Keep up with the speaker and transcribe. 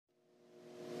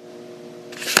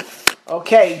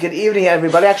Okay, good evening,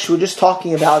 everybody. Actually, we're just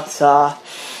talking about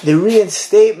the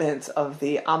reinstatement of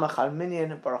the Amach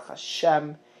Arminian, Baruch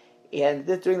Hashem. And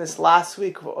during this last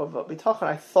week of Bitachon,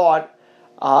 I thought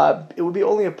it would be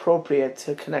only appropriate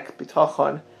to connect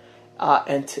Bitachon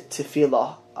and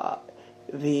Tefillah.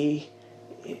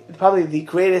 Probably the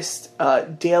greatest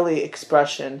daily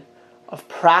expression of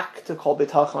practical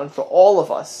Bitachon for all of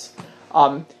us.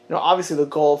 Obviously the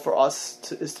goal for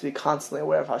us is to be constantly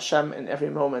aware of Hashem in every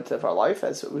moment of our life,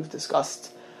 as we've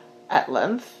discussed at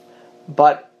length.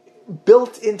 But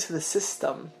built into the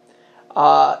system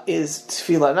is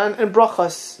tefillah and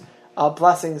brachas,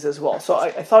 blessings as well. So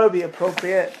I thought it would be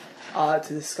appropriate to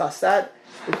discuss that,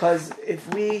 because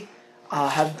if we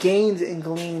have gained and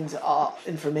gleaned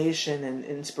information and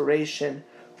inspiration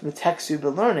from the texts we've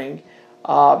been learning,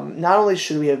 not only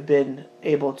should we have been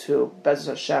able to, Be'ezus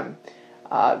Hashem,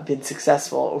 been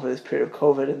successful over this period of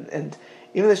COVID and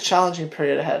even this challenging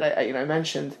period ahead. I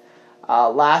mentioned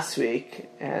last week,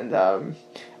 and I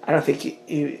don't think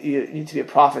you need to be a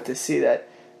prophet to see that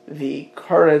the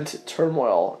current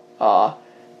turmoil, not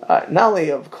only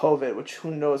of COVID, which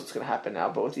who knows what's going to happen now,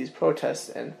 but with these protests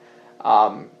and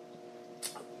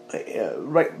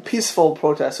peaceful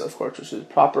protests, of course, which is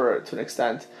proper to an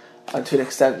extent,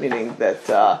 meaning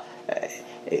that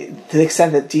to the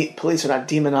extent that police are not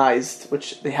demonized,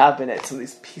 which they have been at some of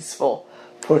these peaceful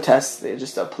protests. They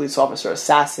just a police officer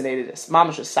assassinated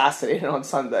on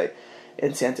Sunday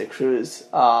in Santa Cruz.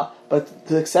 But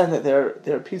to the extent that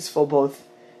they're peaceful, both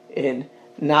in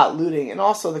not looting and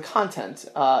also the content.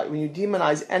 When you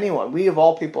demonize anyone, we of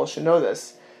all people should know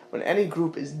this. When any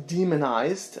group is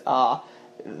demonized,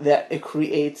 that it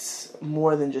creates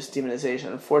more than just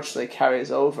demonization. Unfortunately, it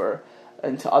carries over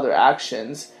into other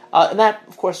actions. And that,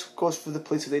 of course, goes for the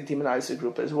police if they demonize the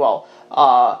group as well.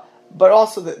 But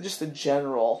also just the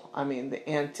general, the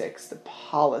antics, the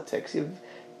politics. You have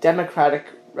Democratic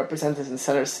representatives and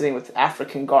senators sitting with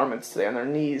African garments today on their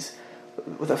knees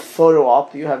with a photo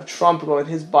op. You have Trump going with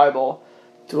his Bible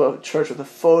to a church with a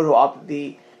photo op.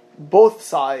 Both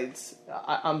sides,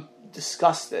 I'm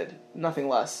disgusted, nothing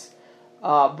less.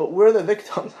 But we're the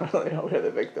victims. I don't really know we're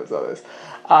the victims of this.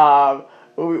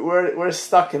 We're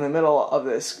stuck in the middle of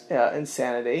this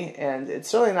insanity, and it's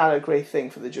certainly not a great thing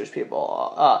for the Jewish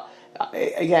people.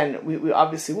 Again, we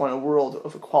obviously want a world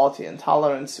of equality and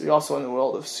tolerance. We also want a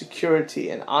world of security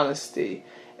and honesty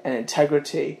and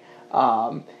integrity.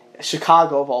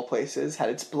 Chicago, of all places, had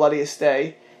its bloodiest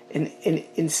day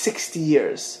in 60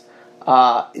 years.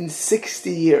 In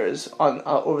 60 years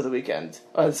over the weekend,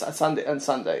 on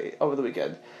Sunday over the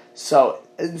weekend. So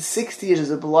in 60 years is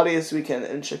the bloodiest weekend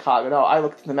in Chicago. Now I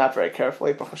looked at the map very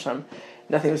carefully. Baruch Hashem,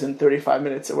 nothing was in 35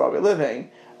 minutes of where we're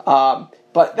living.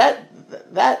 But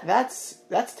that's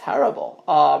terrible.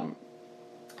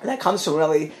 That comes from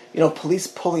really police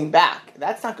pulling back.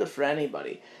 That's not good for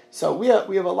anybody. So we have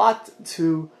a lot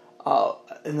to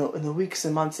in the weeks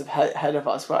and months ahead of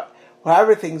us.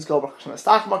 Wherever things go, Baruch Hashem, the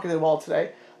stock market did well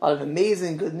today. A lot of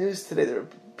amazing good news today. There are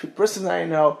persons that I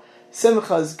know,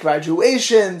 simchas,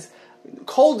 graduations,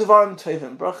 kol devarim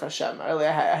tovim, Baruch Hashem. I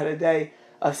had a day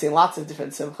of seeing lots of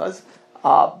different simchas,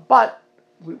 but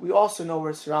we also know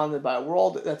we're surrounded by a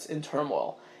world that's in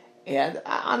turmoil. And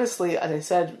honestly, as I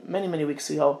said many, many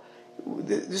weeks ago,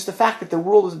 just the fact that the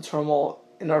world is in turmoil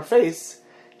in our face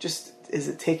just is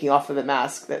it taking off of the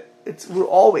mask that we're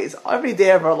always, every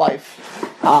day of our life,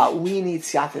 we need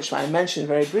Siyata D'Shmaya. I mentioned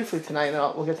very briefly tonight, and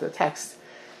we'll get to the text,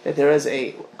 that there is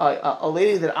a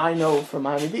lady that I know from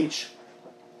Miami Beach.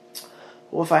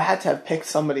 Well, if I had to have picked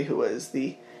somebody who was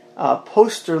the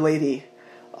poster lady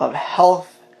of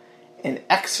health and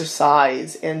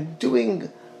exercise and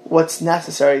doing what's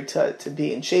necessary to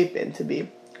be in shape and to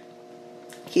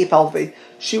keep healthy,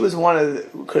 she was one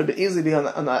of could easily be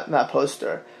on that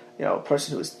poster. A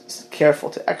person who was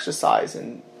careful to exercise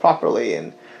and properly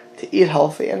and to eat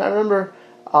healthy. And I remember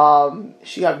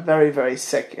she got very, very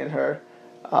sick in her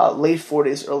late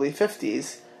 40s, early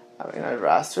 50s. I never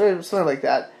asked her, something like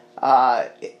that.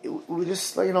 We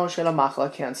just, she had a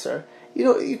machla, cancer.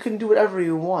 You can do whatever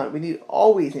you want.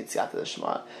 Always need Siyata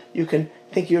D'Shmaya. You can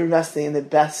think you're investing in the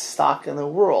best stock in the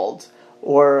world,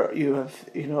 or you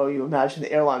imagine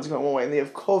the airlines going one way and they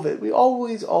have COVID. We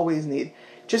always need.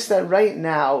 Just that right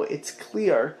now, it's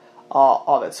clear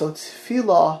of it. So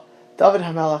tefillah, David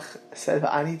HaMelech said,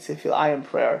 I need tefillah, I am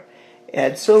prayer.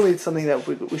 And certainly it's something that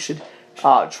we should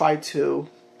try to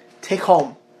take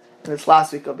home in this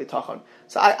last week of Bitachon.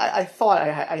 So I thought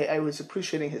I was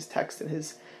appreciating his text and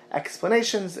his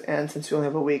explanations, and since we only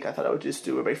have a week, I thought I would just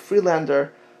do Rabbi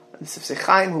Friedlander, the Sifsei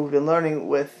Chaim, who we've been learning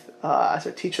with as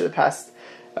our teacher the past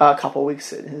couple of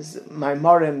weeks in his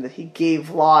Maimarim that he gave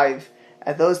live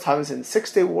at those times in the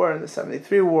 6-Day War and the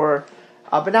 73 War.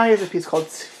 But now here's a piece called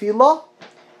Tefillah,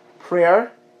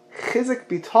 prayer. Chizik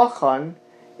bitachon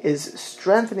is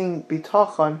strengthening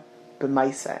bitachon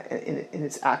b'maisa, in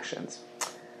its actions.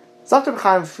 Dr.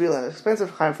 Chaim Freeland explains to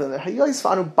Chaim Freeland that Hayois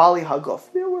Fanu Bali Haguf.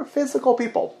 We're physical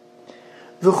people.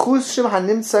 V'chushim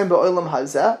hanimtzaim be'olam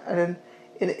hazeh, and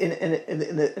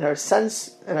in our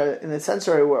sense, in the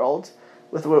sensory world,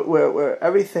 with where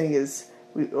everything is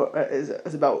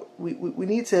about, we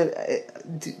need to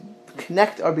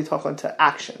connect our bitachon to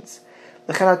actions.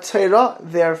 The Torah,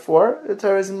 therefore, the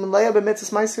Torah is Malaya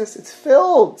b'mitzvahs ma'asos. It's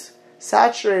filled,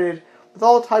 saturated with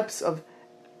all types of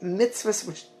mitzvahs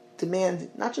which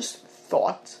demand not just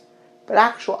thought, but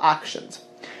actual actions.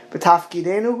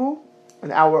 B'tafkidenuhu,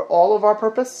 and all of our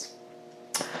purpose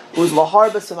was lahar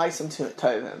b'samaisim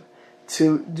tovim,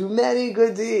 to do many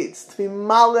good deeds, to be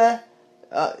maleh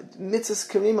mitzvahs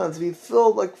karima, to be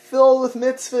filled with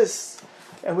mitzvahs.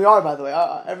 And we are, by the way,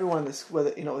 everyone in this,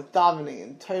 whether with davening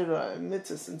and Torah and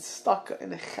mitzvahs and staka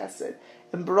and chesed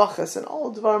and brachas and all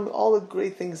the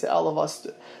great things that all of us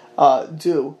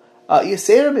do.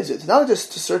 Yisera mitzvah. It's not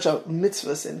just to search out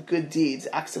mitzvahs and good deeds,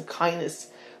 acts of kindness.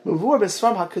 Muvur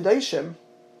b'sfarim hakadashim.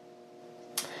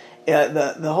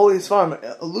 The holy Sfarim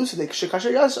elucidate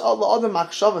shekasher yash all the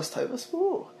machshavas tovas.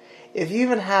 If you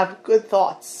even have good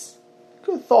thoughts,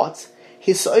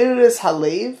 hisoiris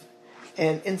halev,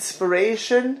 and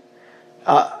inspiration,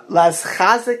 las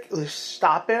chazik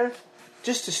l'shtaper,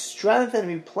 just to strengthen.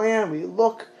 We plan, we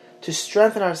look to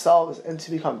strengthen ourselves and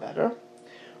to become better.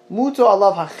 Muto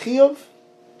alav hachiyuv,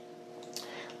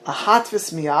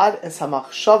 ahatvis miyad es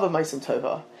hamachshava ma'asim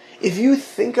tova. If you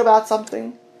think about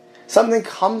something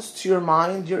comes to your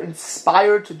mind, you're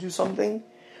inspired to do something,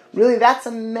 really that's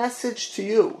a message to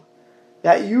you.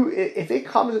 That if it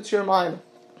comes into your mind,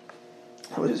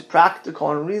 which is practical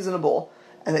and reasonable,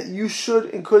 and that you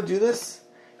should and could do this,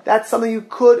 that's something you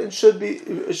could and should be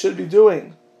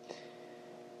doing.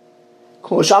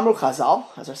 Shamru Chazal,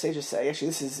 as our sages say,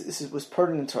 actually this was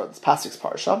pertinent to this past week's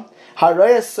parsha.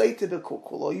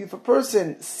 If a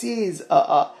person sees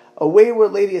a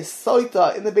wayward lady, a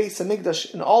soita, in the base of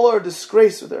Mikdash, in all her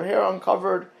disgrace, with her hair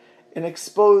uncovered and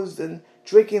exposed, and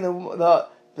drinking the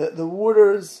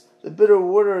waters, the bitter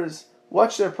waters,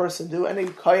 what should a person do? Any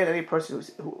kohen, any person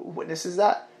who witnesses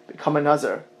that, become a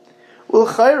nazar. You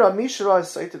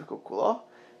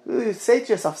say to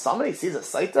yourself, somebody sees a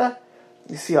saita.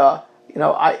 You see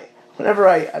whenever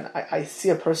I see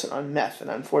a person on meth, and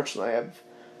unfortunately I've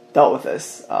dealt with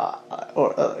this,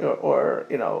 or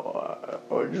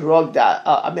drugged out.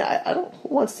 I don't. Who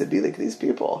wants to be like these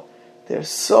people? They're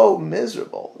so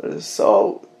miserable. It's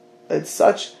so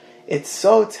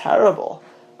terrible.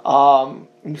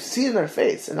 You see it in their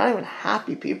face, and not even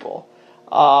happy people.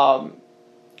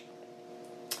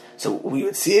 So we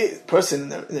would see a person in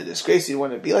the disgrace. You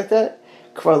want to be like that.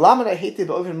 And we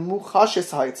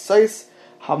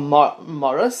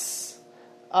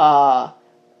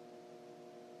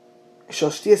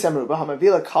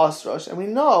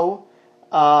know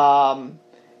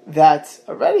that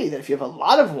already, that if you have a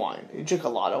lot of wine, you drink a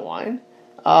lot of wine,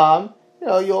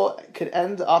 you could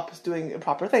end up doing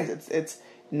improper things. It's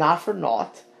not for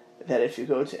naught that if you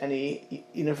go to any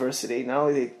university, not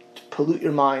only they pollute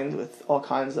your mind with all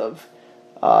kinds of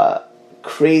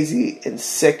crazy and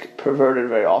sick, perverted,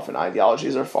 very often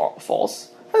ideologies are false,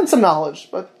 and some knowledge,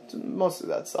 but most of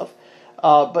that stuff.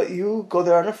 But you go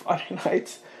there on a Friday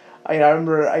night. I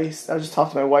remember I was just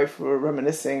talking to my wife. We were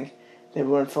reminiscing that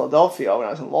we were in Philadelphia when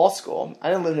I was in law school. I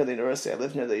didn't live near the university. I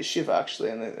lived near the yeshiva,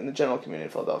 actually, in the general community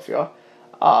of Philadelphia.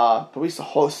 But we used to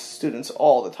host students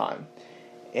all the time.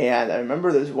 And I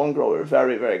remember there was one girl we were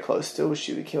very, very close to.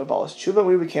 She became a balas tshuva.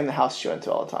 We became the house she went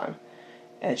to all the time.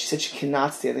 And she said she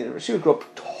cannot stand the university. She would grow up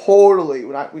totally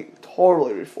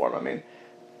reform. I mean,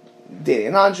 dating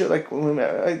a non-Jew,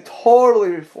 totally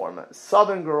reform. A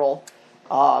Southern girl.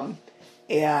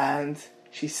 And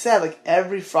she said,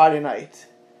 every Friday night,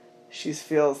 she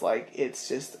feels like it's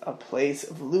just a place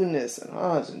of lewdness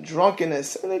and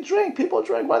drunkenness. And they drink. People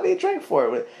drink. Why do they drink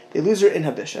for? They lose their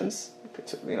inhibitions.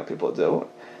 People do.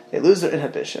 They lose their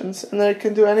inhibitions, and they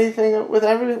can do anything with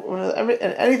anything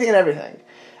and everything.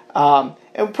 And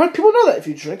people know that if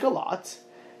you drink a lot,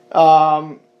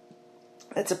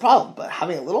 it's a problem. But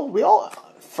having a little,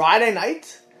 Friday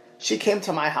night, she came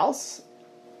to my house.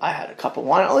 I had a cup of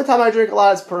wine. The only time I drink a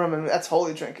lot is Purim, and that's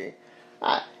holy drinking.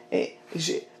 I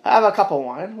have a cup of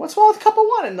wine. What's wrong with a cup of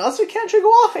wine? And Nazir can't drink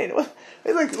wine.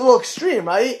 It's a little extreme,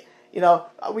 right?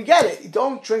 We get it. You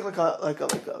don't drink like a.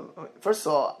 First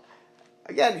of all,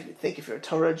 again, if you think if you're a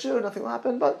Torah Jew, nothing will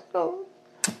happen. But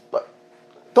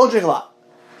don't drink a lot.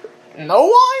 No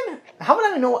wine? How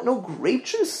about I know what? No grape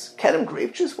juice? Kedem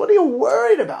grape juice? What are you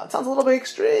worried about? It sounds a little bit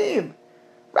extreme.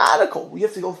 Radical. We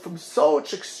have to go from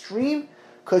such extreme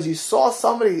because you saw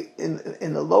somebody in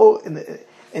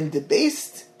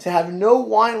debased to have no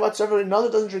wine whatsoever.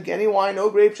 Another doesn't drink any wine, no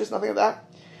grape juice, nothing of that.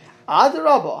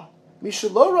 Adarabba. You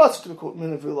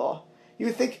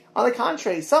would think, on the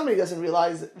contrary, somebody doesn't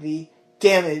realize the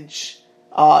damage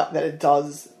that it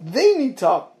does. They need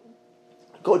to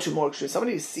go to more extreme.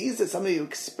 Somebody who sees it, somebody who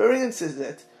experiences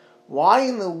it. Why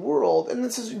in the world? And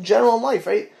this is general in life,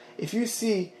 right? If you're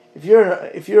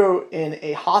in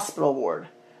a hospital ward,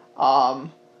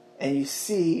 and you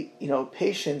see,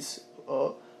 patients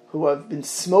who have been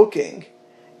smoking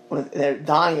when they're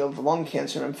dying of lung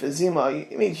cancer and emphysema,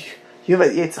 you have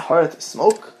a Yetzirah to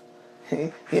smoke.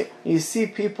 You see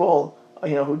people,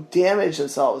 who damage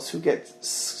themselves, who get,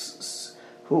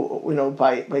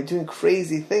 by doing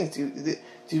crazy things.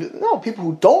 People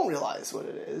who don't realize what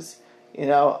it is.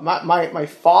 My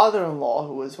father-in-law,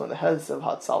 who was one of the heads of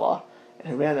Hatzalah, and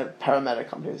who ran a paramedic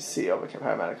company, was the CEO of a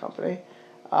paramedic company,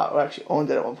 or actually owned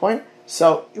it at one point.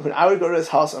 So when I would go to his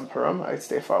house on Purim, I'd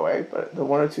stay far away, but the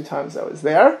one or two times I was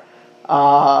there,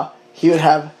 he would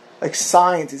have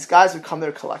signs. These guys would come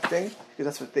there collecting, because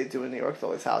that's what they do in New York,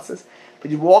 all these houses.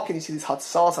 But you walk and you see these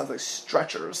Hatzalah signs, like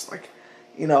stretchers,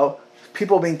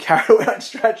 people being carried away on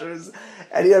stretchers,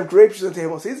 and you have grape juice on the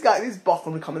table. So these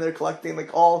Bachman would come in there collecting,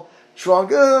 all drunk,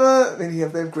 then they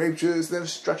have grape juice, they have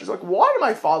stretchers. Why did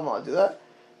my father-in-law do that?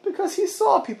 Because he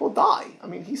saw people die.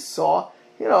 He saw,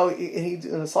 and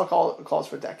the Salah calls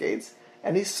for decades,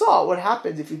 and he saw what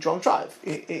happens if you drunk drive.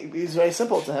 It was very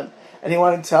simple to him, and he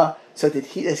wanted to. So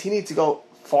does he need to go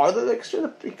farther?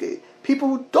 People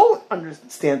who don't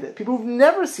understand it, people who've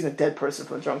never seen a dead person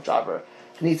from a drunk driver,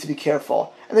 need to be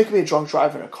careful. And there could be a drunk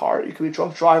driver in a car. You could be a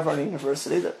drunk driver in a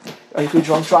university, or you could be a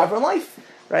drunk driver in life.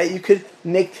 Right? You could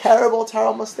make terrible,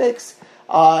 terrible mistakes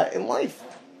in life.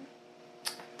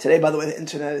 Today, by the way, the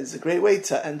internet is a great way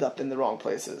to end up in the wrong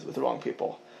places with the wrong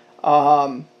people.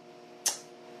 So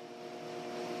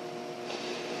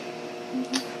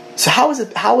how is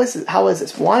it? How is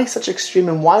this? Why such extreme?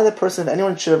 And why the person, if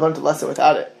anyone should have learned a lesson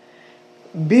without it?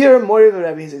 Bir Mori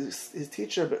Rebbe, his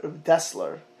teacher,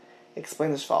 Dessler,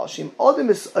 explained as follows: Shim Odim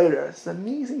is It's an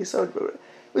amazing Yisod. It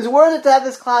was worth it to have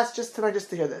this class just to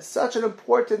hear this. Such an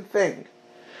important thing.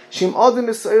 Shim Odim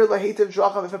is Lahativ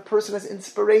Drachav. If a person has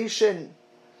inspiration,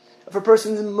 if a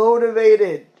person is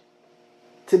motivated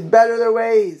to better their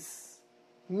ways,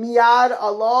 Miyad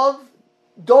Alav,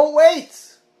 don't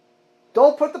wait.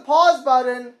 Don't put the pause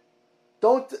button.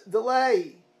 Don't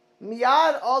delay.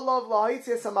 Miyad Alav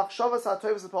Lahitzias HaMachshavas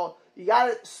HaTovas HaPol. You got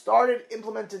it started,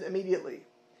 implemented immediately.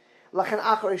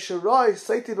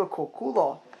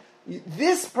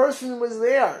 This person was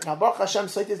there. Now, Baruch Hashem,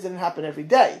 Saitis didn't happen every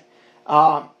day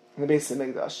in the base of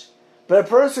Mikdash. But a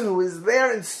person who was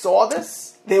there and saw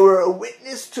this, they were a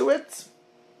witness to it.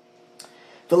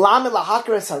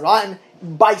 And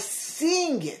by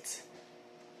seeing it,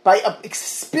 by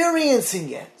experiencing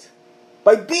it,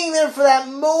 by being there for that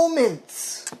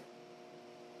moment,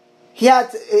 he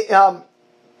had to,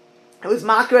 it was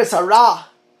Makar Sarah,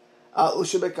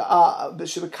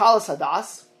 B'Shibakalas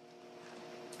Hadas,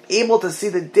 able to see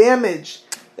the damage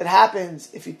that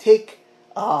happens if you take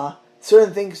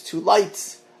certain things to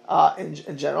lights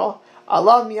in general.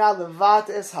 Allah miyad levat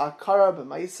es hakara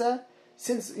b'maisa.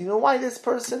 Since you know why this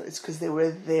person? It's because they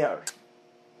were there.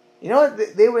 You know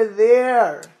what? They were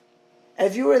there. And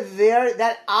if you were there,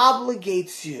 that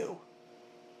obligates you.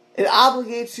 It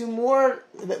obligates you more.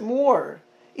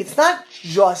 It's not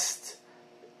just.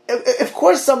 Of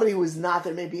course, somebody who is not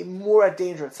there may be more at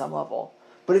danger at some level.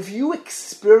 But if you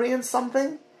experience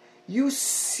something, you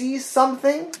see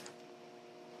something,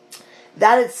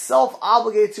 that itself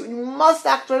obligates you, and you must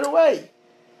act right away.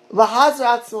 And to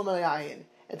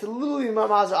literally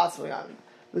mahazar atzmo yayin.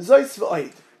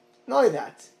 Not only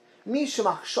that,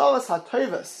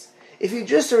 if you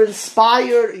just are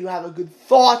inspired, you have a good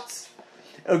thought,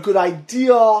 a good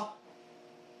idea,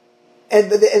 and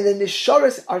the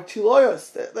nisharis are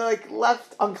tiloyos, they're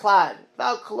left unclad,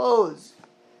 without clothes.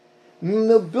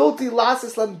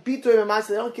 They're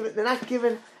not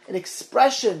given an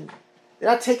expression. They're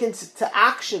not taken to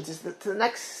action, to the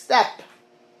next step.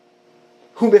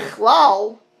 This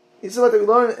is what we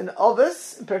learn in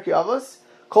Avos, in Perkei Avos.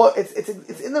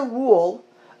 It's in the rule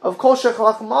of Kol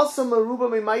Shechalach Masa Meruba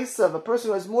Meimaisa. A person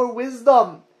who has more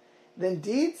wisdom than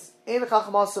deeds, Ein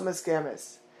Chacham Masa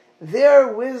Meskemes. Their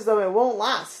wisdom, it won't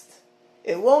last.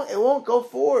 It won't go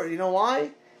forward. You know why?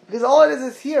 Because all it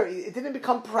is here. It didn't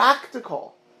become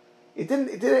practical. It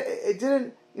didn't.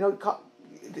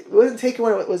 It wasn't taken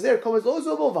when it was there.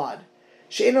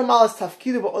 she'eno malas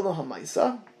tafkidu ba'olam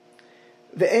ha'maisa,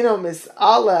 ve'eno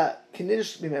mis'ala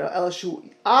k'nidish b'meno, ela shu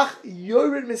ach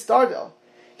yorid mistardo,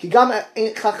 ki gam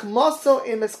chachmaso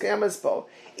in miskayam bo.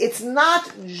 It's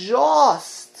not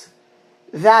just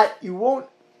that you won't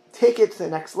take it to the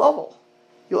next level.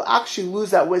 You'll actually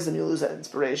lose that wisdom, you'll lose that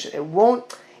inspiration. It won't,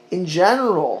 in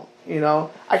general,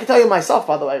 I can tell you myself,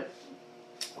 by the way,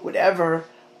 whatever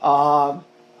I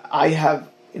have,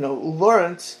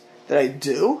 learned that I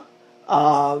do,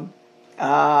 I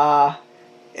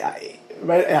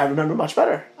remember much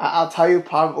better. I'll tell you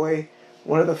probably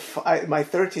one of my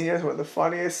 13 years, one of the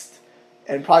funniest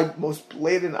and probably most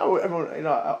blatant, everyone,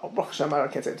 Baruch Hashem, I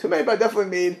can't say too many, but I definitely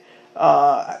made,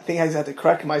 I think I just had to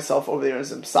correct myself over the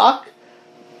years in Psak,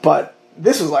 but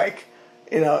this was like,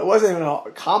 it wasn't even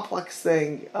a complex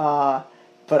thing, but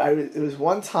it was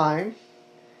one time,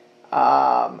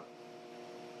 I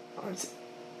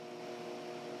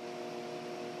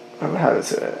remember how to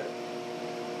say it.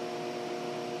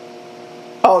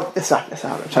 Oh, that's not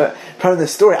how I'm trying to remember the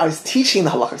story. I was teaching the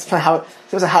halakha. How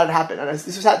it happened. And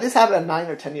this happened 9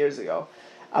 or 10 years ago.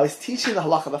 I was teaching the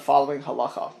halakha, the following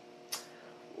halakha.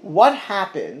 What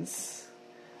happens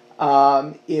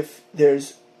if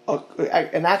there's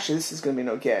and actually this is going to be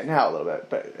nogeh now a little bit,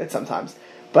 but it's sometimes.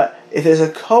 But if there's a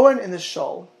Kohen in the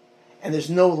shul and there's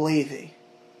no Levi,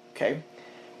 okay?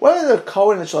 Whether there's a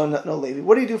Kohen in the shul and no Levi,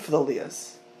 what do you do for the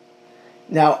Leahs?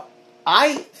 Now,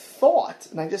 I thought,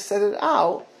 and I just said it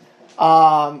out,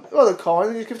 the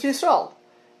Kohen, you give it to Yisrael.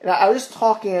 And I was just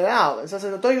talking it out. And so I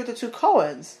said, don't give it to 2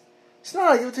 Kohens. It's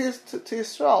not, I give it to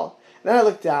Yisrael. And then I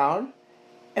looked down,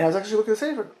 and I was actually looking at the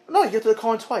Sefer. No, you give it to the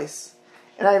Kohen twice.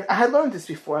 And I had learned this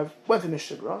before. I went to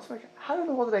Mishnah Berurah. I was like, how in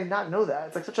the world did I not know that?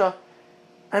 It's like such a...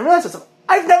 I realized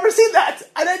I've never seen that,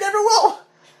 and I never will.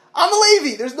 I'm a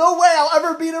Levi. There's no way I'll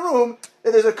ever be in a room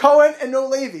that there's a Kohen and no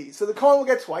Levi. So the Kohen will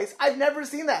get twice. I've never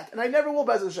seen that, and I never will,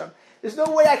 Be'ez Hashem. There's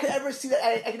no way I could ever see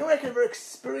that. No way I could ever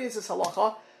experience this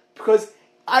halacha, because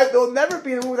there will never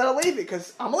be in a room without a Levi,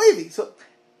 because I'm a Levi. So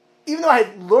even though I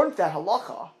had learned that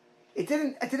halacha,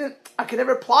 I could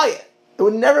never apply it. It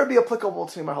would never be applicable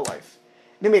to me my whole life.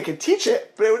 Maybe I could teach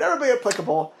it, but it would never be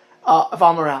applicable if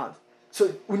I'm around. So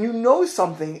when you know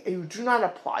something and you do not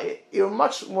apply it, you're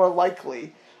much more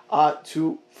likely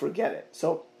to forget it.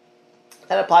 So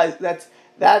that applies.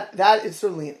 That is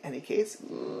certainly in any case,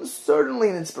 certainly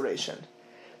an inspiration,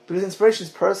 because inspiration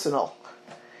is personal.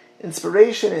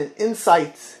 Inspiration and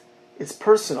insight is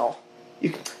personal.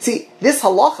 You can see this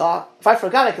halacha. If I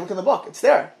forgot, I can look in the book. It's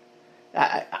there.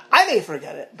 I may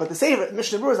forget it, but the Sefer,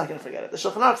 Mishnah Berurah is not going to forget it. The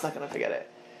Shulchan Aruch is not going to forget it.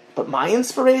 But my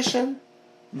inspiration,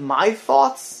 my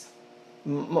thoughts,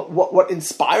 what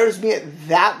inspires me at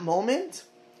that moment,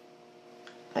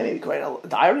 I maybe write a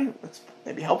diary. That's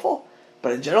maybe helpful,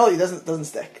 but in general, it doesn't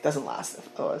stick. It doesn't last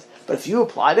otherwise. But if you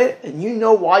applied it and you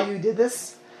know why you did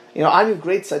this, I knew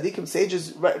great tzaddikim,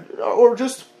 sages, or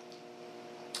just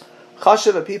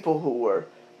chashuv people who were,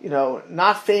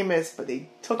 not famous, but they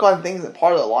took on things in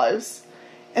part of their lives,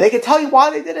 and they could tell you why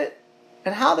they did it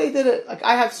and how they did it. Like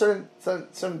I have certain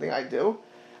thing I do.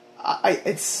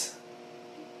 It's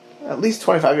at least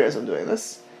 25 years I'm doing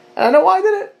this, and I know why I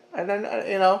did it. And then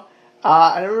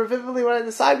I remember vividly when I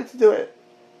decided to do it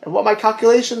and what my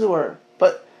calculations were.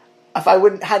 But if I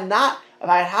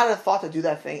had a thought to do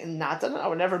that thing and not done it, I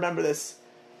would never remember this.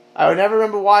 I would never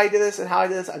remember why I did this and how I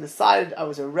did this. I decided I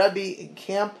was a Rebbe in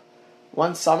camp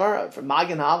one summer for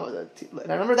Magen Av, and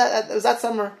I remember that it was that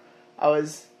summer. I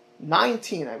was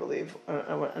 19, I believe,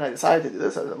 and I decided to do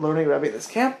this. I was learning Rebbe in this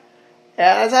camp,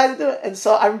 and I decided to do it. And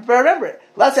so I remember it.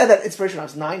 Let's say that inspiration when I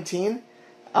was 19,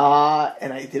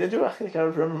 and I didn't do it. I think I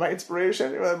would remember my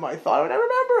inspiration, my thought. I would never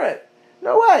remember it.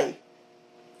 No way.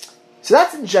 So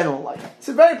that's in general life. It's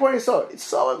a very important. So it's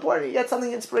so important. You get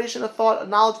something, inspiration, a thought, a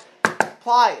knowledge,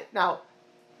 apply it. Now,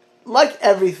 like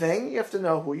everything, you have to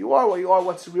know who you are, what you are,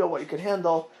 what's real, what you can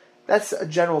handle. That's a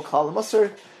general klal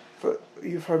musar.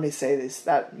 You've heard me say this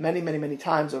that many, many, many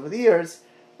times over the years.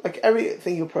 Like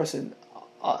everything a person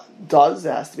does, it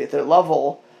has to be at their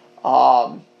level.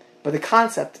 But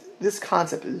this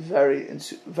concept is very,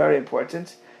 very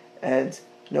important, and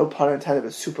no pun intended,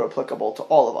 is super applicable to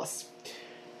all of us.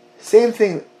 Same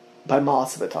thing by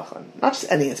Malas B'tachon. Not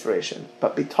just any inspiration,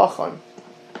 but B'tachon.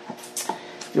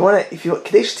 If you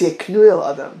Kadesh to Knuyel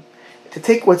Adam, to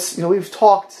take what's, we've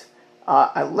talked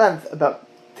at length about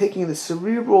taking the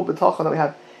cerebral B'tachon that we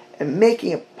have and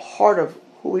making it part of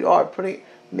who we are,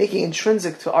 making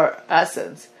intrinsic to our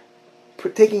essence,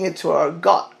 taking it to our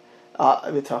gut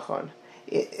B'tachon.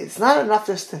 It's not enough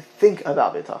just to think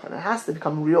about B'tachon. It has to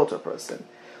become real to a person.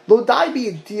 Lo dai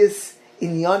bi dias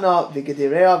inyana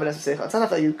v'gederea v'nesasecha. It's not enough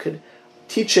that you could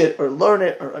teach it or learn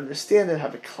it or understand it,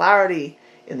 have a clarity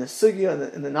in the sugya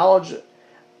and in the knowledge. It's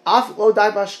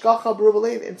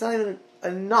not even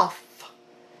enough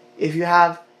if you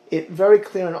have it very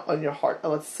clear on your heart.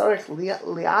 You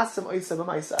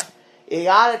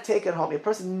gotta take it home. A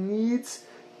person needs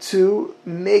to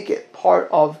make it part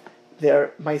of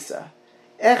their maisa.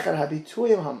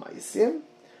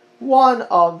 One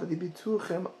of the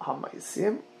bituchim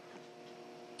hamaisim,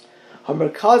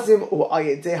 hamerkazim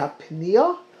u'ayedei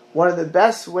hapniya. One of the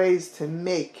best ways to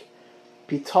make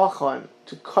bitachon,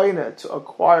 to koina, to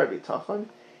acquire bitachon,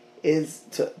 is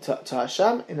to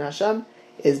Hashem, in Hashem,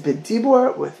 is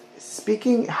bedibur, with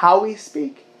speaking, how we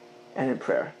speak, and in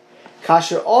prayer.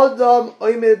 Kasher odam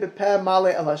oimid bepeh male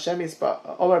el Hashem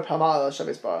yisbarach, omer pamal el Hashem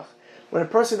yisbarach. When a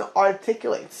person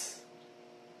articulates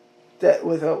that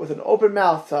with an open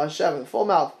mouth to Hashem, with a full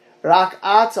mouth, rak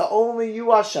ata, only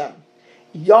you Hashem,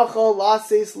 yachal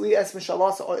lases li es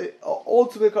mishalasa,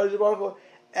 ultimate Kadosh Baruch Hu,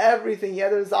 everything,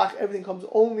 everything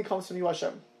only comes from you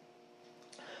Hashem.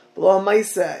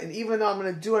 And even though I'm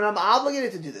going to do it, I'm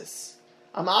obligated to do this.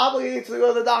 I'm obligated to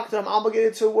go to the doctor. I'm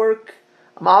obligated to work.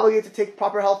 I'm obligated to take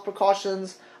proper health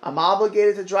precautions. I'm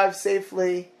obligated to drive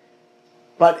safely.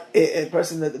 But a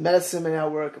person that the medicine may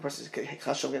not work, a person can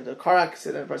get into a car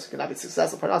accident, a person cannot be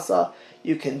successful. Parnasa,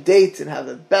 you can date and have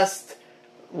the best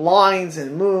lines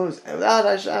and moves. And without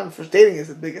Hashem, for dating is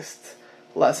the biggest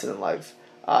lesson in life.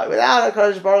 Without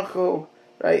HaKadosh Baruch Hu,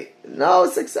 right? No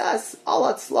success. All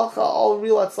atzlacha, all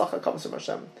real atzlacha comes from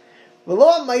Hashem. Even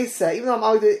though I'm that's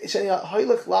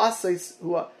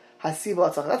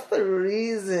the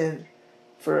reason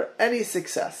for any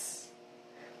success.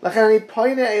 I'm turning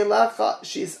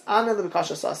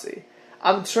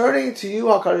to you,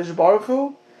 HaKadosh Baruch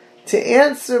Hu, to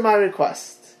answer my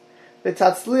request, and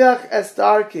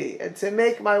to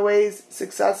make my ways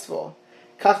successful.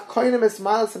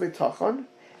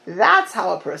 That's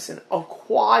how a person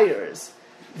acquires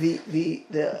the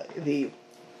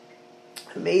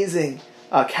amazing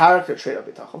character trait of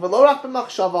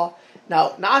bitachon.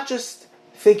 Now, not just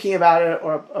thinking about it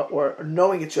or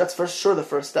knowing it. That's for sure the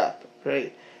first step,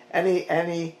 right?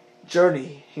 Any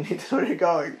journey, you need to know where you're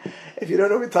going. If you don't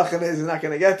know what bitachon is, you're not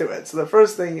going to get to it. So the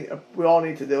first thing we all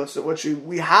need to do, so what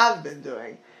we have been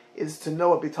doing, is to know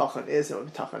what bitachon is and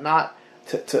what bitachon not,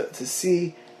 to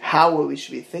see how we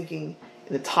should be thinking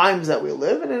in the times that we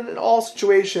live and in all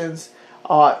situations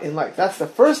in life. That's the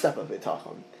first step of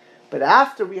bitachon. But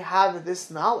after we have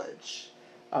this knowledge,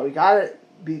 we gotta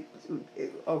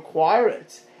acquire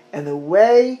it. And the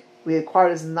way we acquire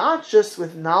it is not just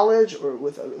with knowledge or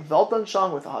with a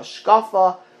Weltanschauung, with a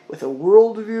hashkafa, with a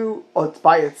worldview, or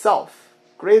by itself,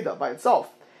 greda by itself.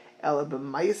 Ela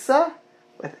b'maisa,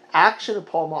 with action of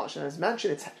Paul Moshe. And as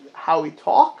mentioned, it's how we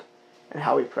talk and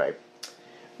how we pray.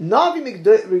 Navi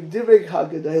Migdivrei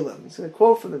HaGedolim. He's going to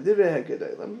quote from the Divrei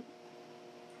HaGedolim.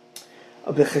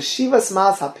 B'cheshivas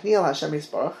mas hapni al Hashem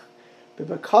yisbarach,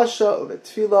 b'bakasha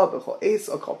u'b'tfila b'chol eis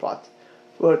or kol prat.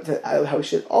 How we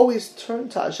should always turn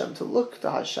to Hashem, to look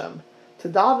to Hashem, to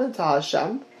daven to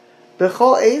Hashem,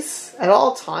 b'chol eis, at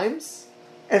all times,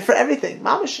 and for everything.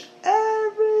 Mamish,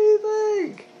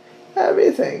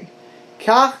 everything.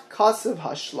 Kach kasev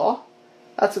hashla.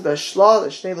 That's what the Shla, the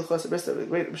Shnei Luchos Abrista, the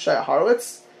great B'Shai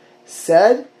Horowitz,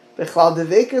 said, B'chlal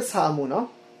devekas ha'amuna,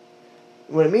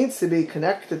 what it means to be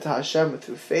connected to Hashem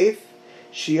through faith,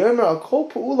 Shiyomer al kol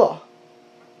pu'ula,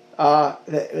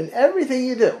 that in everything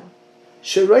you do,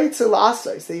 Shirei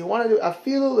tzilasais, that you want to do,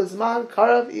 afilu lizman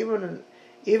karav,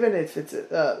 even if it's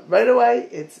right away,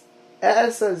 it's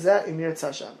E'esa zeh im yirtz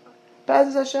Hashem.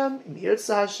 Be'ez Hashem, im yirtz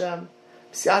Hashem,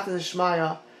 B'siyata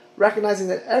d'shmaya, recognizing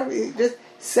that just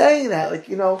saying that,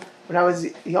 when I was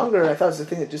younger, I thought it was a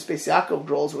thing that just Beis Yaakov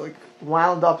girls were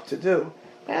wound up to do.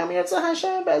 And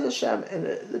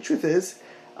the truth is,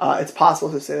 it's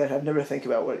possible to say that I've never think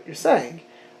about what you're saying,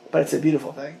 but it's a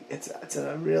beautiful thing. It's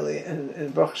a really,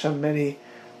 and Baruch Hashem, many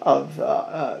of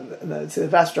the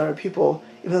vast majority of people,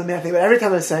 even though they think about it, every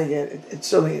time they're saying it, it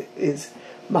certainly is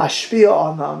mashpia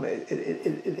on them.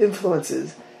 It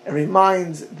influences and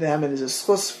reminds them, and is a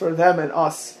schus for them and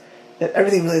us, that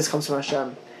everything really comes from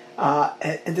Hashem.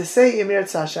 And to say Yemir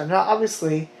Tzah Hashem, now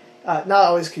obviously, not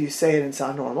always can you say it and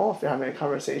sound normal. If you're having a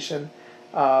conversation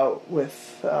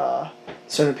with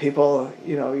certain people,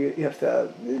 you have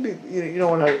to, you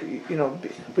don't want to,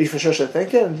 be for sure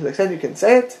thinking. And to the extent you can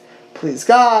say it, please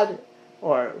God,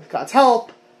 or with God's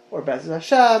help, or Bez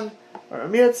Hashem, or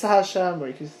Yemir Tzah Hashem, or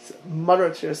you can mutter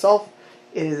it to yourself.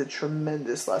 It is a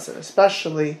tremendous lesson,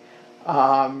 especially.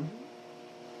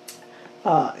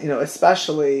 That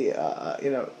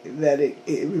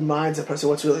it reminds a person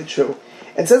what's really true.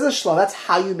 And says the Shla, that's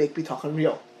how you make bitachon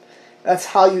real. That's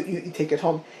how you take it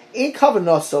home. In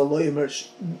Kavanaso lo yimersh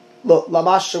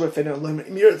lamasha within lo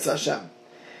yimersh Hashem.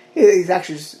 He's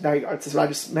actually just now this is what I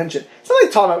just mentioned. It's not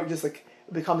like talking about just like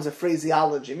it becomes a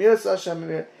phraseology. Yimersh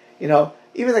Hashem,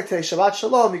 even like today Shabbat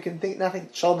Shalom, you can think nothing.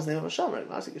 Shalom is the name of Hashem, right?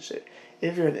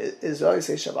 If you're in Israel, you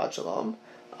say Shabbat Shalom,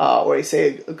 or you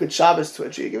say a good Shabbos to a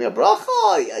Jew. You give me a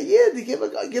bracha, you give a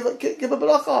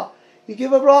bracha. You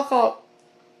give a bracha.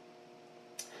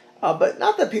 But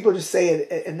not that people just say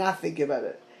it and not think about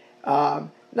it.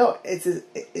 No,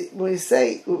 when you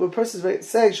say, when a person is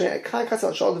saying, I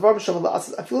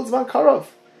feel it's about karov,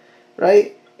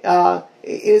 right?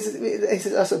 He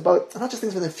says us about not just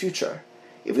things for the future.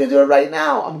 If you're going to do it right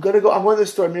now, I'm going to the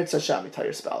store, Mirtz Hashem, you tell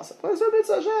your spouse. I'm going to the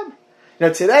store, Mirtz Hashem.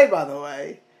 Today, by the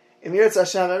way, in Mirtz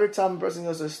Hashem, every time a person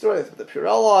goes to a store, they put the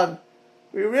Purell on.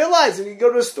 We realize when you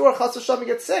go to a store, Chas Hashem, you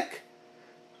get sick.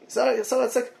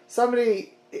 Someone's sick.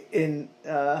 Somebody in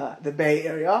the Bay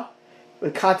Area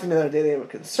would contact me the other day. They were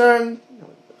concerned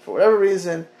for whatever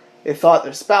reason. They thought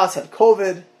their spouse had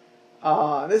COVID.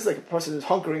 This is like a person who's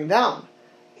hunkering down,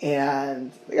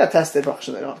 and they got tested. Baruch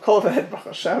Hashem, they don't have COVID. Baruch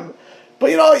Hashem.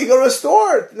 But you go to a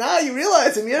store now. You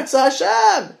realize Emir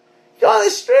Hashem. You go on the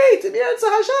street, Emir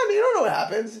Hashem. You don't know what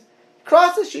happens.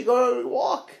 Cross the street, go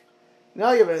walk.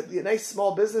 Now you have a nice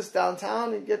small business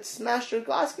downtown, and get smashed. Your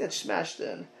glass gets smashed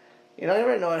in. You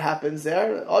never know what happens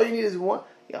there. All you need is one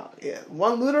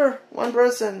looter, one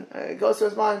person. It goes to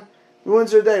his mind,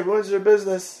 ruins their day, ruins their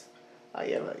business.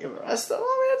 You have arrest them.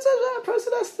 A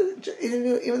person has to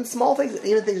even small things,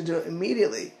 even things to do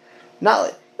immediately. Not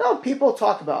like people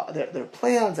talk about their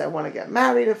plans. I want to get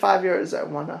married in 5 years. I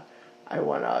want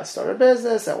to start a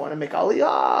business. I want to make aliyah.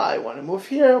 I want to move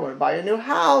here. I want to buy a new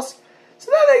house. So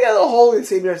then they get the whole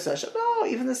same Yimir Hashem. No,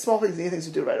 even the small things, anything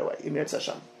to do right away. Yimir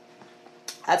Hashem.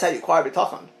 That's how you acquire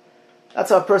bitachon.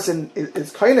 That's how a person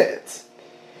is kind of it.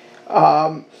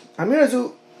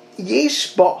 Amirazu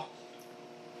yesh ba.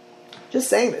 Just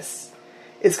saying this.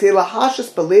 It's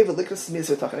lahashas believe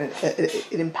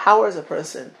it empowers a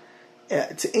person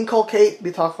to inculcate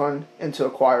bitachon and to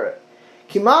acquire it.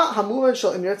 Kima hamuvan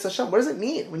shel Emir Hashem. What does it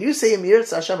mean when you say Emir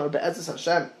Hashem or Be'ezus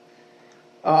Hashem?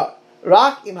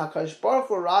 Rak im hakadosh baruch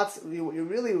hu ratz. What you're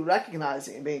really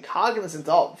recognizing and being cognizant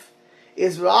of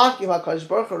is Rak im hakadosh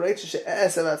baruch hu reitz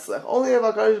she'esev etzlech. Only if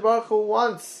hakadosh baruch hu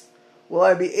wants will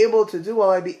I be able to do. Will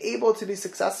I be able to be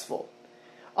successful?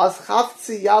 As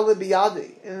chavtzi yale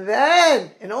biyadi, and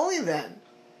then and only then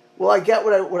will I get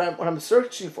what I'm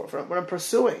searching for, what I'm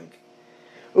pursuing.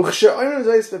 And when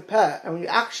you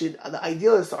actually, the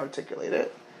ideal is to articulate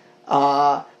it.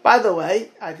 By the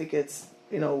way, I think it's,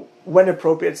 when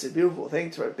appropriate, it's a beautiful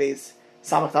thing to write base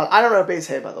samach. I don't write base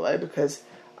hey, by the way, because,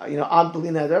 I'm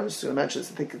Belina Eder, I'm just going to mention this,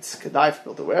 I think it's kedai for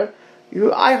people to wear.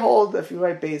 I hold that if you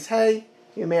write base hey,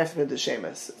 you may have to put the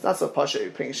shemus. It's not so pasha,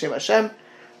 you're putting Shem Hashem.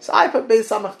 So I put base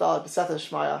samach dal, b'sata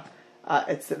shmaya.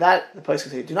 It's that, the place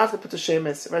can say, you do not have to put the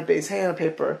shemus, write base hey on a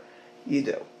paper, you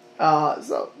do.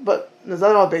 But there's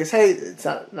not all base. Hey, it's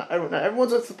not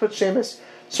everyone's supposed to put shemus.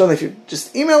 Certainly, if you're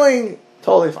just emailing,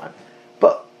 totally fine.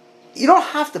 But you don't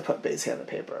have to put base hey on the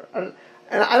paper. And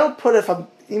I don't put if I'm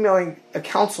emailing a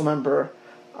council member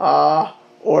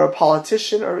or a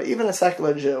politician or even a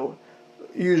secular Jew.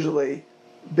 Usually,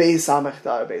 base samach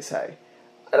or base hey.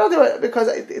 I don't do it because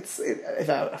if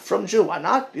I'm from Jew, why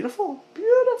not? Beautiful.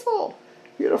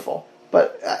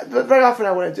 But very often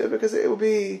I wouldn't do it because it would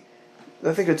be.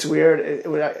 I think it's weird.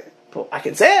 I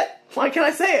can say it. Why can't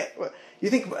I say it? You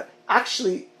think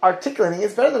actually articulating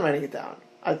is better than writing it down,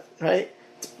 right?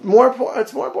 It's more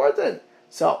important.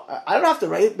 So I don't have to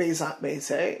write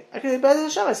say. I can say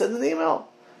Be'ez Hashem. I send an email.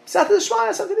 Sat to the Shema.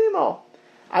 I sent an email.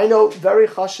 I know very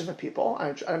chashuv people.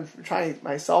 I'm trying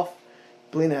myself,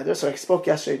 Belina Eder. So I spoke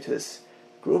yesterday to this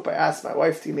group. I asked my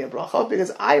wife to give me a bracha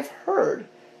because I've heard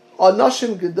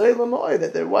anashim gedei l'mo'ed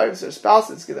that their wives, their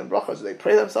spouses give them brachas. So they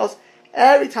pray themselves.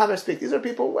 Every time I speak, these are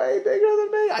people way bigger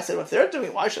than me. I said, well, if they're doing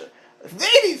it, why should... If they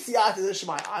need siyata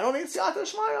d'shmaya, I don't need siyata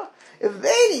d'shmaya. If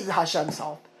they need Hashem's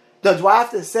help, then do I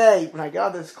have to say, when I get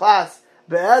out of this class,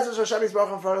 Be'ez Hashem is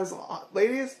broken in front of his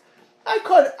ladies? I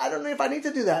could. I don't know if I need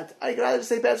to do that. I could rather just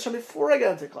say Be'ez Hashem before I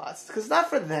get into class. Because it's not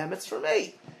for them, it's for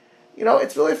me.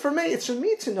 It's really for me. It's for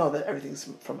me to know that everything's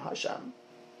from Hashem.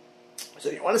 So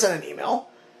you want to send an email...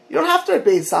 You don't have to write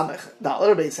Beis Samech Dalet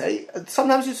or Beis Hey.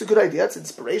 Sometimes it's a good idea. It's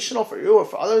inspirational for you or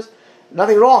for others.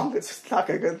 Nothing wrong. It's not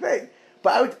a good thing.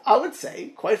 But I would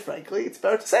say, quite frankly, it's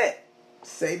better to say it.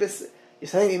 Say this. You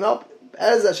send an email.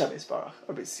 Be'ez Hashem Yisbarach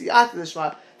or B'siyat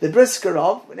D'Shma. The brisker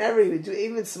of whenever you would do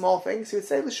even small things, you would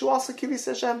say L'shuasa Kivis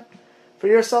Hashem. For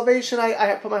your salvation,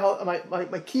 I put my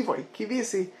kivoy.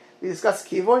 Kivisi. We discussed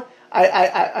kivoy.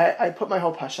 I put my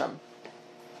hope Hashem.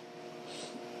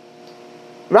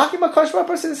 Rakim HaKosh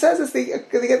person says this, they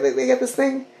get this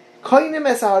thing.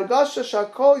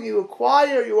 You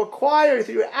acquire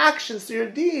through your actions, through your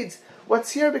deeds.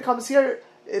 What's here becomes here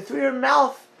through your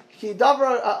mouth. It's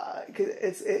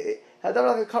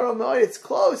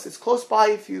close by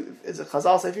if you, as a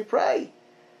Chazal say, if you pray.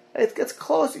 It gets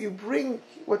close. You bring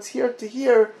what's here to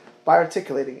here by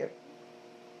articulating it.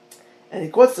 And he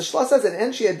quotes the Shlosh says, and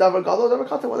enshi a davar gadol davar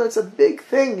katan, whether it's a big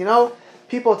thing,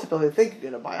 people typically think you're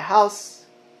going to buy a house,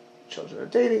 children are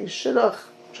dating, shidduch,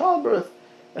 childbirth,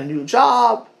 a new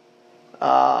job,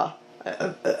 a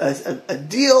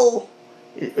deal,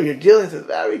 or you're dealing with a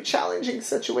very challenging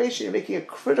situation, you're making a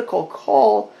critical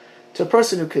call to a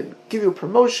person who could give you a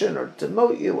promotion, or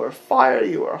demote you, or fire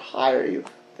you, or hire you,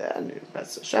 then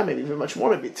that's Hashem, maybe even much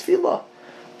more, maybe tefillah.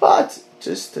 But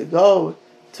just to go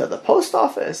to the post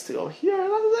office, to go here,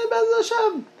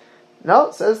 Hashem.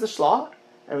 No, says the Shlah,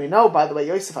 and we know, by the way,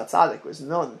 Yosef HaTzadik was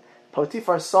known.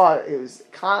 Potiphar saw it, he was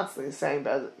constantly saying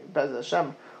Bez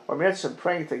Hashem, or Mir Hashem,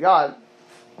 praying to God.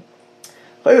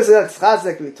 It's not the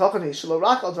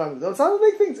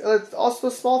big things, it's also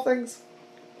small things.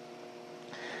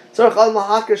 But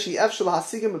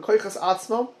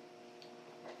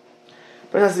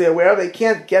it has to be aware of, they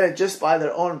can't get it just by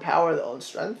their own power, their own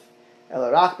strength.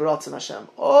 Only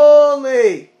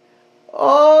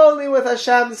with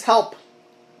Hashem's help.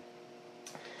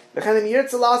 You're going to be,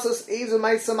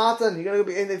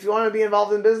 if you want to be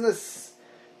involved in business,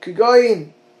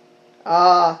 Kugoyin,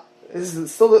 this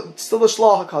is still the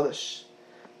Shlach HaKadosh.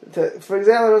 For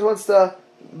example, if wants to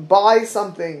buy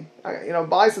something,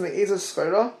 Ezos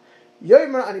Schora,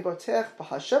 Yomer ani botech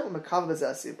b'Hashem u'mekav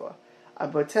b'zeh asiba. I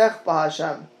botech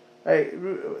b'Hashem. Right,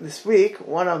 this week,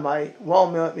 one of my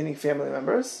well-meaning family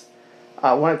members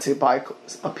wanted to buy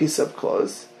a piece of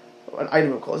clothes, an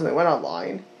item of clothes, and they went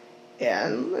online.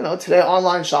 And today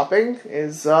online shopping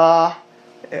is,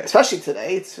 especially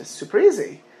today, it's super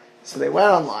easy. So they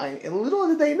went online, and little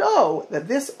did they know that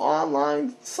this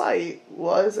online site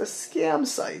was a scam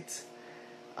site.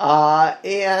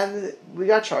 And we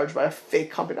got charged by a fake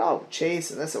company. Oh,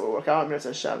 Chase and this, and we'll work out on Mirza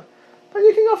Hashem. But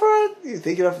you can go for it. You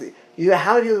think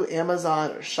how do you do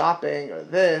Amazon or shopping or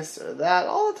this or that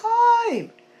all the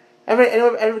time?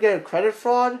 Ever get a credit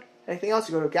fraud? Anything else?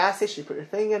 You go to a gas station, you put your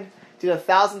thing in, do it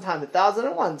 1,000 times,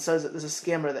 1,001 says that there's a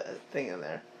scammer thing in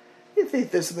there. You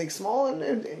think there's something small,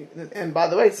 and by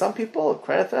the way, some people,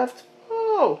 credit theft,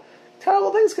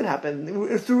 terrible things can happen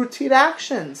through routine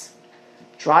actions.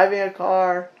 Driving a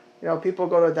car, people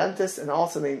go to a dentist and all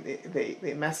of a sudden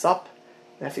they mess up.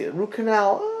 They have to get a root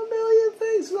canal, a million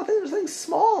things. There's nothing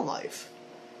small in life.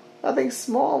 Nothing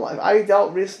small in life. I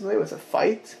dealt recently with a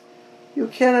fight. You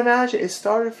can't imagine. It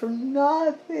started from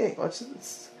nothing.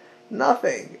 It's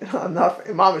nothing.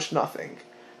 Nothing. Mamish nothing.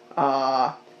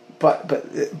 But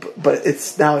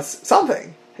it's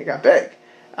something. It got big.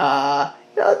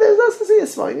 There's nothing to see a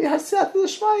small. You have to say after the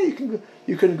Shema.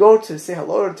 You can go to say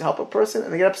hello or to help a person,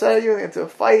 and they get upset at you, and they get into a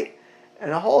fight, and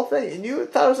a whole thing. And you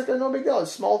thought it was like no big deal, a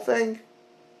small thing.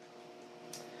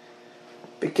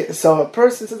 So a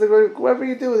person says, whatever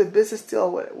you do with a business deal,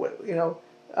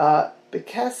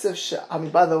 because of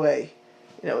by the way,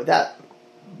 that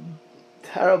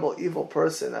terrible, evil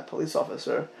person, that police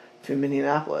officer from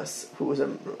Minneapolis, who was a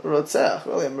rotzech,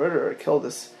 really a murderer, killed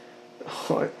this.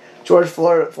 George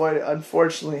Floyd,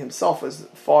 unfortunately, himself was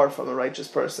far from a righteous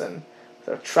person, with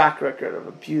a track record of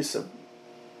abuse of,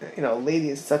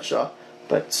 ladies, etc.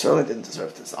 But certainly didn't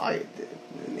deserve to die.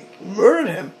 They murdered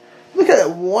him. Look at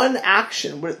that one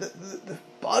action where the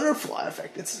butterfly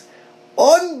effect. It's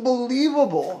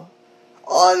unbelievable.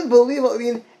 Unbelievable. I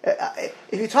mean,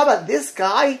 if you talk about this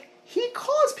guy, he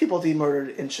caused people to be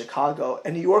murdered in Chicago.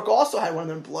 And New York also had one of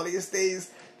their bloodiest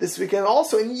days this weekend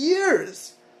also in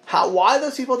years. Why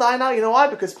those people die now? You know why?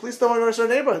 Because police don't want to go to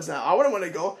certain neighborhoods now. I wouldn't want to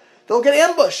go. They'll get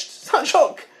ambushed. It's not a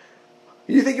joke.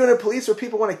 You think you're in a police where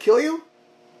people want to kill you?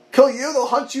 They'll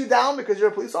hunt you down because you're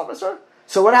a police officer?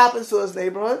 So what happens to those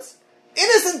neighborhoods?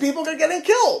 Innocent people are getting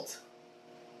killed.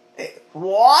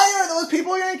 Why are those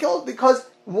people getting killed? Because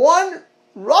one,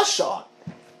 Russia,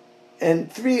 and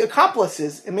 3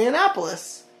 accomplices in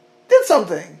Minneapolis did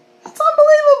something. That's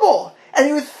unbelievable. And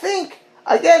you would think,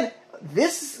 again,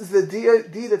 this is the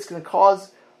deed that's going to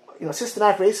cause,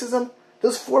 systematic racism.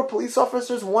 Those 4 police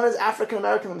officers, one is African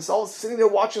American themselves, sitting there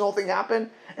watching the whole thing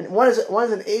happen, and one is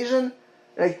an Asian.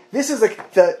 This is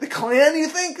like the Klan. You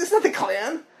think this is not the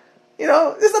Klan?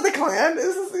 This is not the Klan.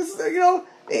 This is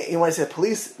you want to say the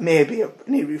police may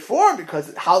need reform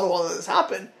because how the hell did this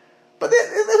happen? But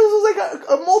this was like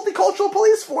a multicultural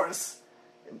police force.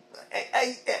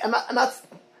 I'm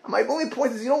My only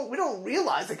point is we don't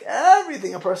realize like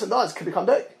everything a person does can become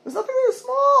big. There's nothing that is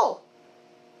small.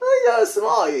 Nothing that is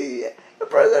small. A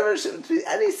person should be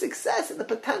any success and the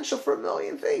potential for a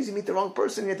million things. You meet the wrong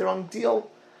person, you get the wrong deal.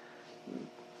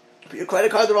 Put your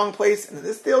credit card in the wrong place, and then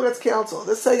this deal gets canceled.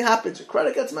 This thing happens. Your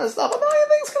credit gets messed up. A million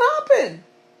things can happen.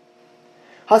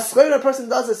 When a person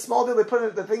does a small deal, they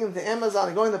put the thing into Amazon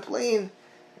and go in the plane.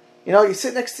 You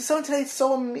sit next to someone today. It's so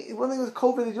one thing with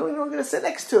COVID, you don't even know who you're going to sit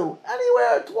next to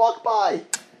anywhere to walk by.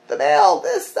 The mail,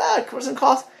 this, that, person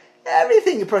costs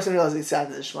everything. The person realizes he's sad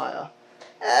to the Shmaya.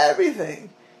 Everything.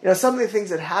 Some of the things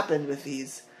that happened with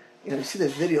these. You see the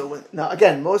video. Now,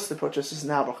 again, most of the protests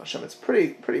now, Baruch Hashem, it's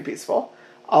pretty peaceful.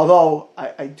 Although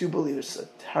I do believe there's a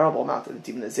terrible amount of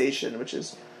demonization, which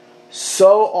is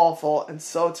so awful and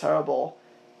so terrible,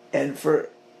 and for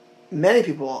many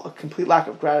people, a complete lack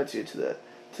of gratitude to the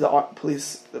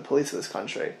police of this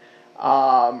country.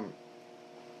 But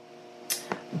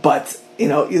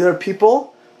either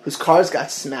people whose cars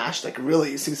got smashed, like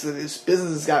really, these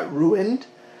businesses got ruined.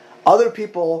 Other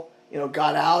people,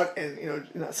 got out and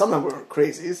some of them were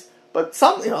crazies, but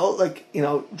some,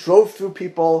 drove through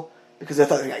people because they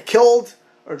thought they got killed,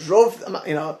 or drove,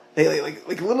 they like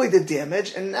literally did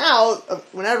damage. And now,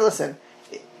 whenever, listen,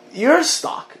 you're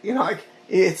stuck.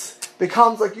 It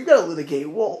becomes like you got to litigate.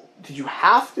 Well, did you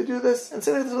have to do this? And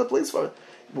same thing with the police force.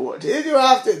 Well, did you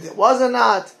have to? Was it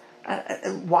not?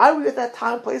 And why were you at that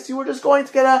time and place? You were just going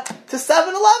to get to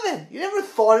 7-Eleven. You never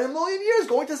thought in a million years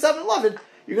going to 7-Eleven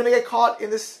you're going to get caught in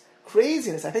this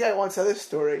craziness. I think I once said this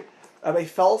story. Rabbi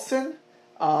Felsen,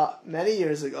 many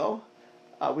years ago,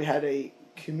 we had a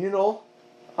communal,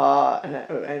 and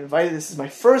I invited, this is my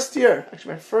first year, in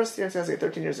 13 years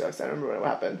ago, because I don't remember what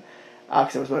happened,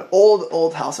 because it was my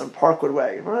old house on Parkwood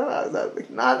Way. Remember that?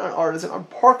 Not on Artisan, on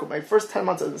Parkwood, my first 10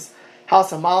 months of this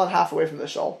house, a mile and a half away from the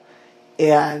shul.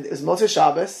 And it was Motzei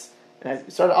Shabbos, and I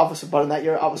started Avos Abanim that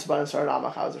year. Avos Abanim started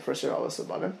Amach. I was the first year of Avos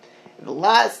Abanim. And the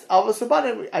last Avos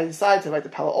Abanim, I decided to invite the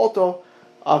Palo Alto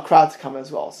crowd to come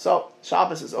as well. So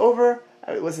Shabbos is over.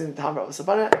 I was in town for Avos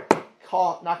Abanim.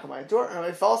 Knock on my door, and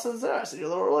my fellow says there. I said, "You're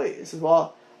a little early." He says,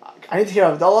 "Well, I need to hear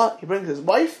Havdalah." He brings his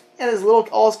wife and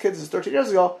all his kids. This is 13 years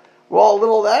ago. We're all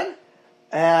little then,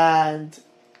 and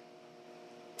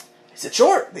he said,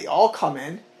 "Sure." They all come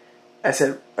in. I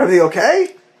said, "Everything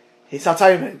okay?" He said, "I'll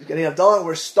tell you, getting Havdalah.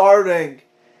 We're starving.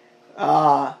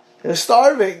 They're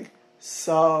starving."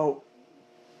 So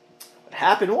what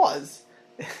happened was,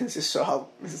 this is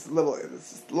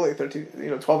literally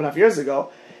 13, 12 and a half years ago.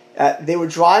 They were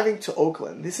driving to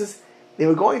Oakland. They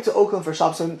were going to Oakland for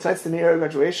Shabbos. So tonight's the Meir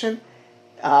graduation.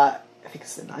 I think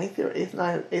it's the 8th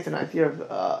or 9th year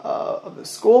of the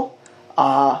school.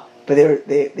 But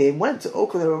they went to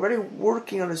Oakland. They were already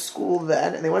working on a school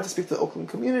then, and they went to speak to the Oakland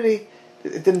community.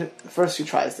 It didn't. The first few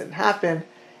tries didn't happen,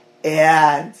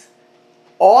 and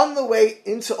on the way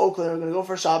into Oakland, they were going to go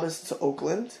for Shabbos to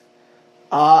Oakland.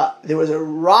 There was a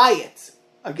riot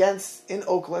in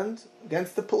Oakland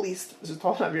against the police. This was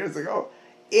 12 years ago.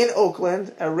 In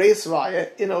Oakland, a race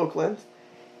riot in Oakland.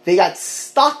 They got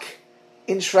stuck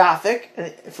in traffic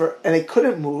and they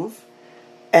couldn't move.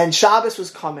 And Shabbos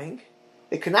was coming.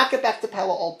 They could not get back to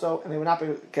Palo Alto, and they were not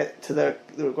going to get to they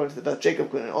were going to the Beth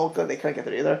Jacob in Oakland. They couldn't get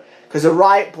there either because the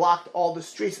riot blocked all the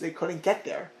streets. So they couldn't get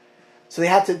there. So they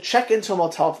had to check into a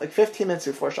motel for like 15 minutes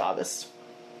before Shabbos.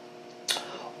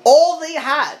 All they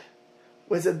had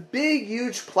was a big,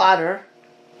 huge platter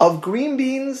of green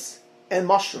beans and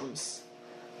mushrooms,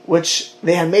 which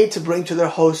they had made to bring to their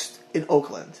host in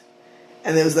Oakland.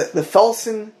 And there was the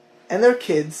Felsen and their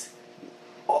kids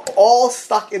all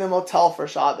stuck in a motel for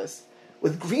Shabbos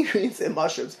with green beans and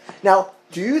mushrooms. Now,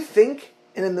 do you think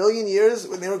in a million years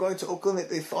when they were going to Oakland that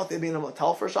they thought they'd be in a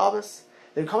motel for Shabbos?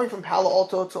 They were coming from Palo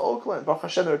Alto to Oakland. Baruch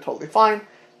Hashem, they were totally fine.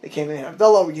 They came in and had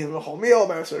Havdalah, we gave them a whole meal,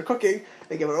 my started cooking,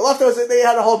 they gave them their leftovers, they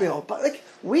had a whole meal. But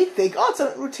we think, it's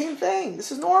a routine thing.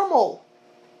 This is normal.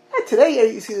 And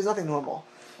today, you see, there's nothing normal.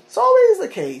 It's always the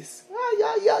case. I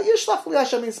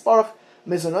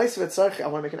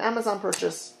want to make an Amazon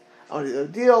purchase. I want to do a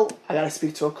deal. I got to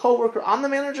speak to a coworker. I'm the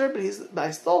manager, but I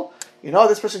still,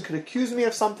 this person could accuse me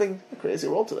of something. A crazy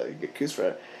world today. You get accused for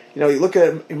it. You look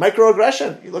at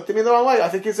microaggression. You looked at me the wrong way. I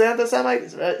think he's an anti-Semite.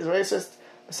 He's racist,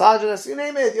 misogynist. You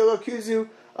name it. He'll accuse you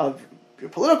of your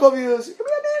political views. You could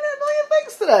be a million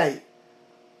things today.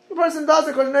 The person does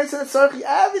it.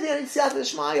 Everything in Siyat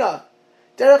Shmaya.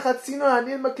 Derech Hatzino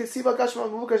Hanilma Kesiba Gashma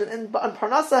Mavukash and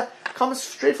Parnasa comes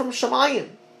straight from Shemayim.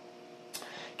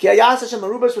 It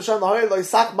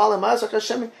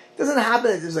doesn't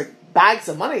happen that there's bags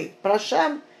of money, but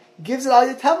Hashem gives it al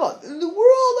yiteva. In the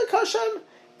world, Hashem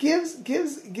gives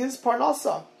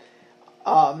Parnasa.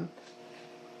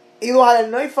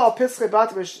 If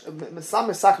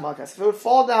it would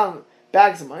fall down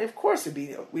bags of money, of course it'd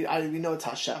be. We know it's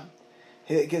Hashem.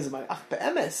 He gives money.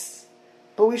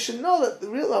 But we should know that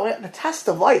the test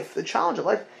of life, the challenge of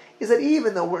life, is that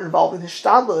even though we're involved in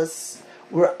hishtadlus,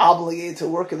 we're obligated to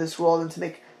work in this world and to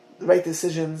make the right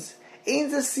decisions.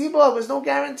 There's no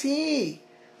guarantee.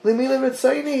 That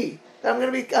I'm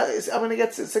going to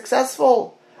get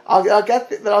successful. I'll get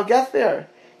there.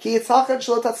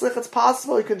 It's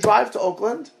possible you can drive to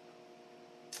Oakland,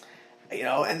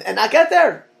 and not get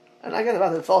there. And I get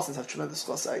about the Falsons have tremendous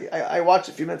schos. I watched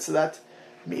a few minutes of that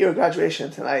Meir graduation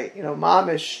tonight.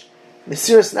 Mamish,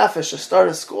 Mesiras Nefesh to start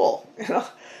a school.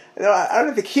 I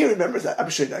don't think he remembers that. I'm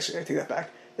sure he actually, I take that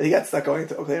back. That he gets that going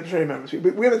to Oakland. I'm sure he remembers.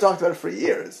 We haven't talked about it for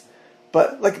years.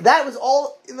 But that was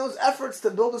all in those efforts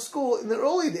to build a school in the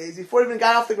early days before it even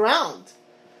got off the ground,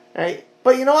 right?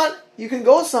 But you know what? You can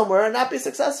go somewhere and not be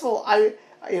successful. I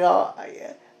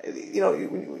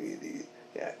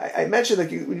mentioned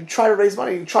when you try to raise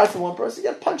money, you try for one person, you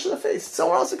get punched in the face.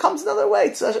 Somewhere else it comes another way.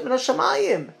 It's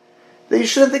Shamayim. That you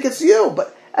shouldn't think it's you,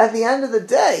 but at the end of the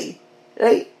day,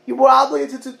 right? You were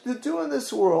obligated to do in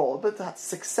this world. But that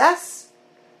success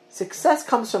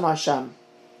comes from Hashem.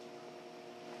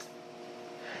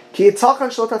 It's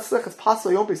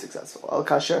possible you won't be successful.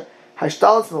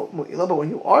 But when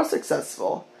you are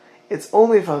successful, it's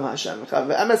only from Hashem.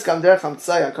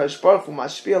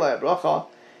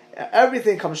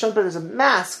 Everything comes from Hashem, but there's a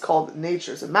mask called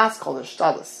nature. There's a mask called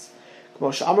Hishtadlus.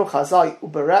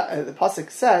 The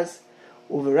pasuk says,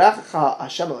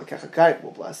 Hashem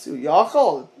will bless you.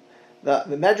 The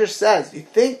Medrash says, you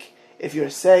think if you're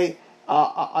say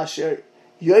Asher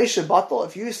Yoishe Batal,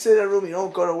 if you sit in a room, you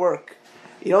don't go to work,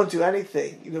 you don't do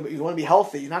anything, you want to be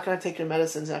healthy, you're not going to take your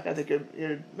medicines, you're not going to take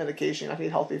your medication, you're not going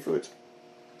to eat healthy foods.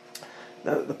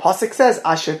 The pasuk says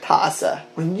Asher Ta'asa.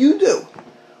 When you do,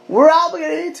 we're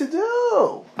obligated to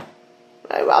do.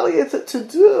 Right? We're obligated to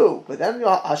do. But then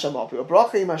Hashem will be a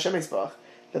bracha im Hashem Yisbarach.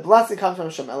 The blessing comes from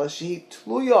Hashem. Elashi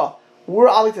tluya. We're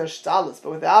obligated to Hishtadlus,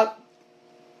 but without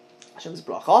Hashem's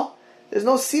bracha, there's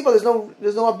no siba.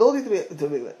 There's no ability to be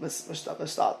mitzlech. But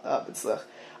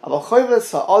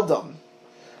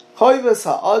choyves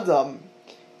ha'adam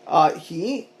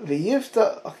he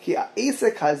v'yifta ki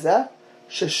isek hazeh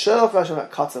sheshelach Hashem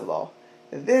katzav lo.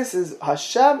 This is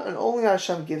Hashem, and only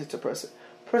Hashem gives it to a person.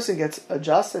 Person gets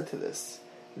adjusted to this.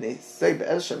 And they say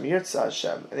be'ezhem yirtza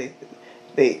Hashem. And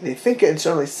they think it and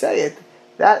certainly say it.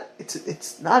 That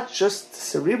it's not just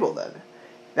cerebral then.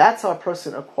 That's how a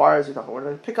person acquires. We're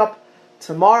going to pick up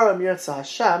tomorrow Yirtza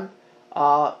Hashem.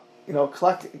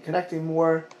 Connecting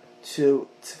more to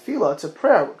tefillah, to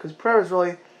prayer, because prayer is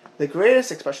really the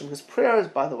greatest expression. Because prayer is,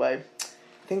 by the way,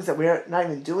 things that we're not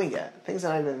even doing yet, things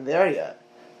that aren't even there yet.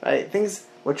 Right? Things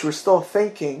which we're still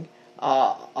thinking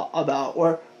about.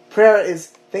 Or prayer is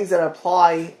things that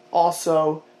apply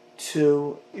also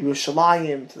to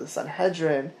Yerushalayim, to the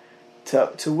Sanhedrin,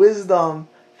 to wisdom,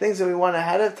 things that we want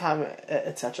ahead of time,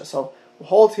 etc. So we'll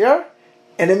hold here.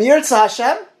 And Emir Tzah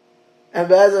Hashem, and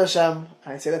Be'ez Hashem,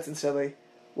 and I say that sincerely,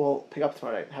 we'll pick up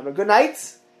tomorrow night. Have a good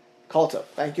night. Kol Tov.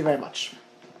 Thank you very much.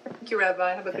 Thank you,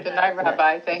 Rabbi. Have a good night,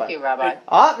 Rabbi. Thank you, Rabbi.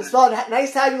 Miss Bell,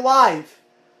 nice to have you live.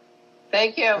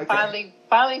 Thank you. Okay.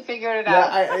 Finally figured it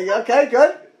out. Okay,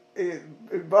 good.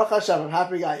 Baruch Hashem, I'm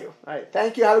happy we got you. All right,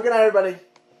 thank you. Have a good night, everybody.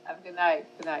 Have a good night.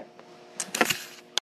 Good night.